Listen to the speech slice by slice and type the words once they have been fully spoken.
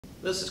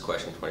This is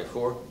question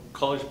 24.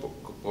 College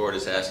Board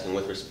is asking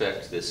with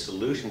respect to the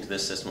solution to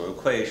this system of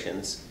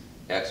equations,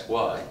 x,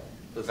 y,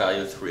 the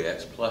value of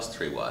 3x plus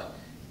 3y.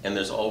 And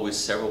there's always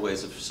several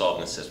ways of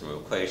solving a system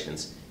of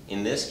equations.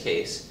 In this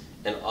case,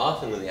 and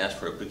often when they ask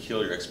for a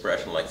peculiar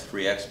expression like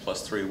 3x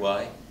plus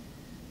 3y,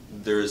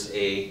 there's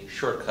a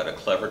shortcut, a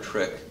clever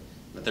trick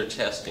that they're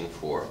testing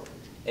for.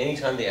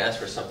 Anytime they ask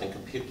for something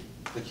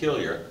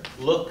peculiar,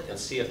 look and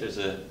see if there's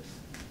a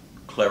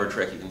clever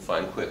trick you can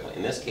find quickly.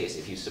 In this case,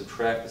 if you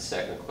subtract the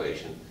second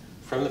equation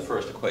from the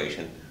first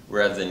equation,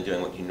 rather than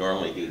doing what you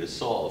normally do to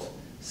solve,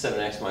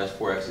 7x minus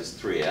 4x is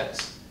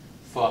 3x,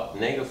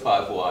 negative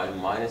 5y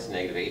minus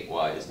negative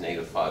 8y is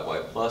negative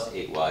 5y plus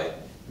 8y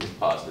is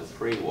positive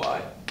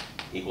 3y,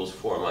 equals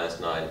 4 minus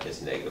 9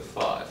 is negative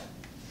 5.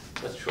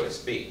 That's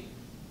choice B.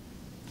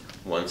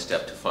 One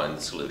step to find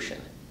the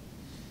solution.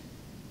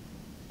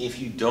 If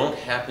you don't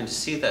happen to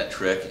see that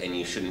trick, and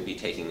you shouldn't be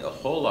taking a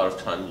whole lot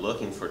of time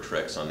looking for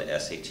tricks on the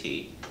SAT,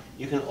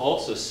 you can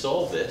also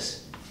solve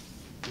this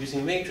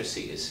using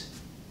matrices.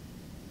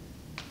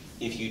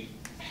 If you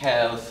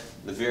have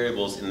the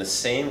variables in the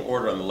same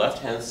order on the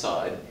left-hand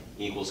side,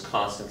 equals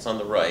constants on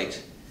the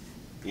right,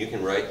 you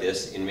can write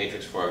this in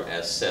matrix form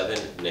as 7,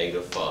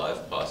 negative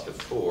 5,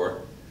 positive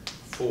 4,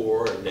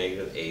 4,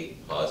 negative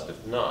 8,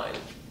 positive 9.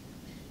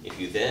 If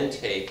you then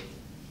take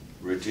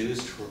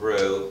reduced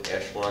row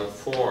echelon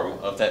form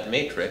of that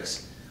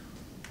matrix,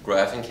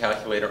 graphing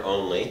calculator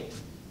only,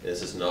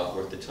 this is not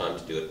worth the time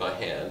to do it by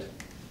hand,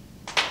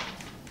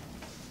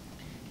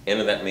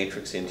 enter that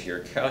matrix into your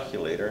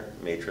calculator,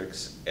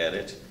 matrix,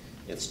 edit,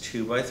 it's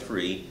 2 by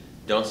 3,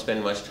 don't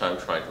spend much time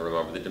trying to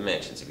remember the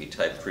dimensions. If you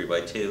type 3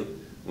 by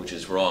 2, which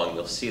is wrong,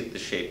 you'll see that the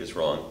shape is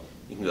wrong,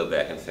 you can go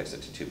back and fix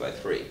it to 2 by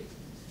 3.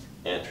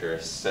 Enter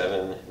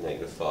 7,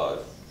 negative 5,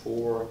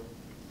 4,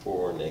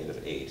 4,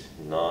 negative 8,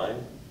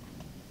 9.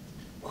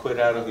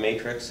 Quit out of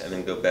matrix and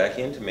then go back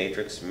into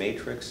matrix,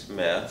 matrix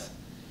math.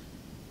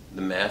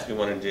 The math we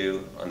want to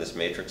do on this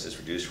matrix is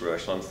reduced row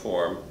echelon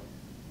form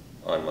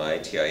on my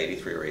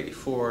TI-83 or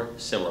 84,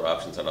 similar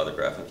options on other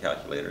graphing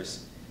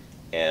calculators.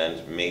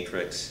 And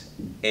matrix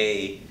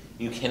A,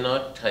 you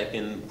cannot type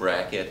in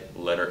bracket,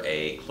 letter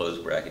A, close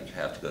bracket, you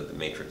have to go to the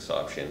matrix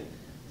option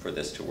for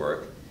this to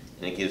work.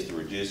 And it gives the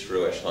reduced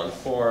row echelon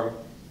form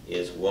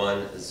is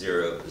 1,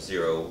 0,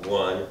 0,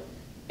 1,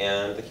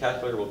 and the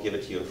calculator will give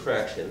it to you in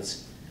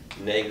fractions.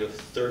 Negative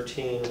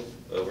 13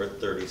 over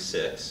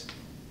 36,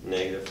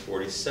 negative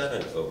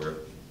 47 over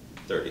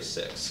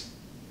 36.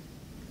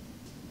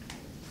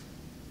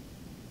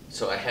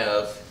 So I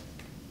have,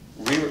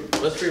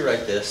 let's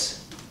rewrite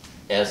this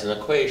as an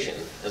equation,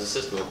 as a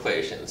system of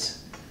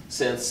equations.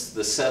 Since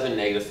the 7,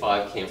 negative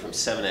 5 came from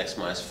 7x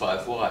minus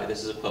 5y,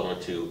 this is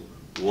equivalent to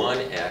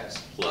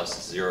 1x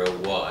plus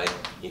 0y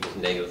equals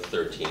negative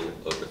 13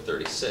 over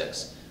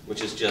 36,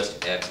 which is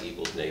just x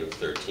equals negative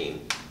 13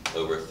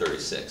 over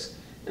 36.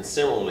 And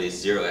similarly,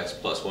 0x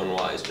plus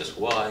 1y is just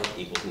y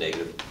equals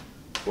negative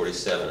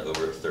 47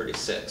 over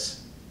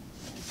 36.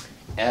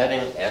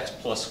 Adding x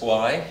plus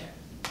y,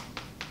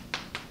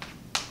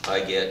 I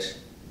get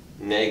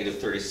negative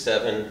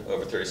 37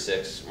 over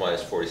 36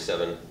 minus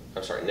 47,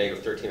 I'm sorry,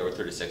 negative 13 over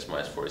 36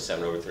 minus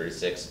 47 over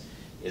 36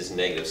 is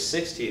negative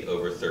 60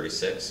 over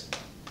 36,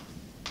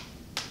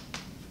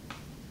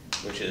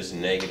 which is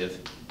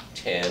negative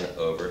 10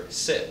 over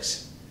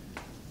 6.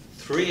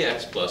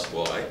 3x plus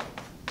y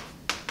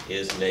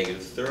is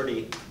negative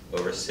 30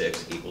 over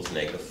 6 equals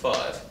negative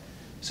 5.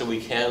 So we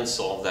can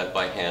solve that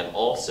by hand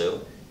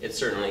also. It's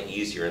certainly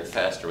easier and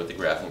faster with the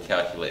graphing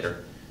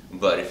calculator,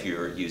 but if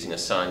you're using a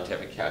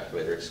scientific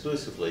calculator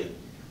exclusively,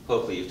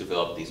 hopefully you've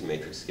developed these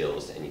matrix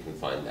skills and you can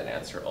find that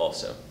answer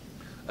also.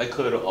 I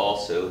could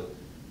also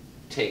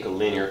take a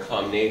linear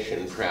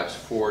combination, perhaps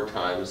 4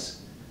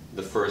 times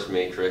the first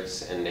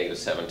matrix and negative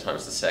 7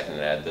 times the second,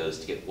 and add those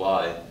to get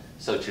y,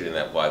 substituting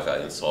that y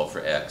value and solve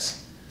for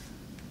x.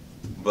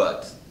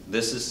 But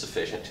this is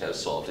sufficient to have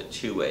solved it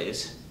 2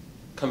 ways.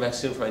 Come back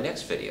soon for my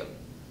next video.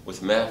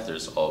 With math,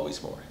 there's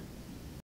always more.